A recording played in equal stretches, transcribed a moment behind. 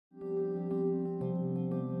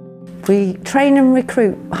We train and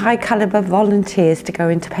recruit high calibre volunteers to go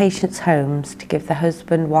into patients' homes to give the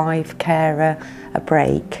husband, wife, carer a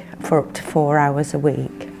break for up to 4 hours a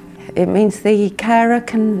week. It means the carer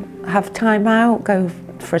can have time out, go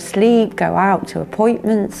for a sleep, go out to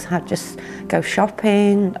appointments, just go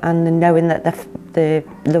shopping, and then knowing that the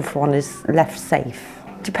loved one is left safe.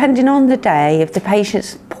 Depending on the day, if the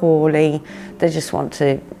patient's poorly, they just want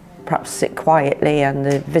to perhaps sit quietly and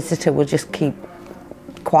the visitor will just keep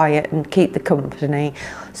quiet and keep the company.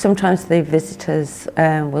 Sometimes the visitors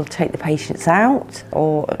will take the patients out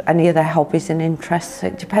or any of their hobbies and interests. So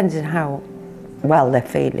it depends on how well they're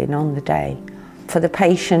feeling on the day. For the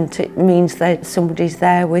patient, it means that somebody's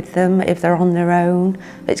there with them if they're on their own.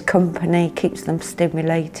 It's company, keeps them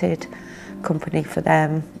stimulated, company for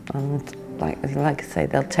them, and like I say,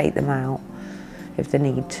 they'll take them out if they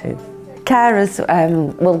need to. Carers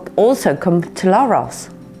will also come to LOROS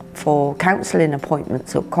for counselling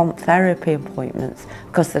appointments or comp therapy appointments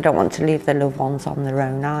because they don't want to leave their loved ones on their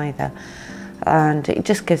own either, and it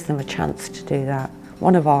just gives them a chance to do that.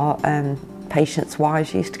 One of our patients'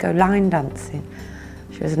 wives used to go line dancing.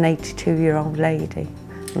 She was an 82-year-old lady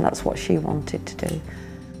and that's what she wanted to do.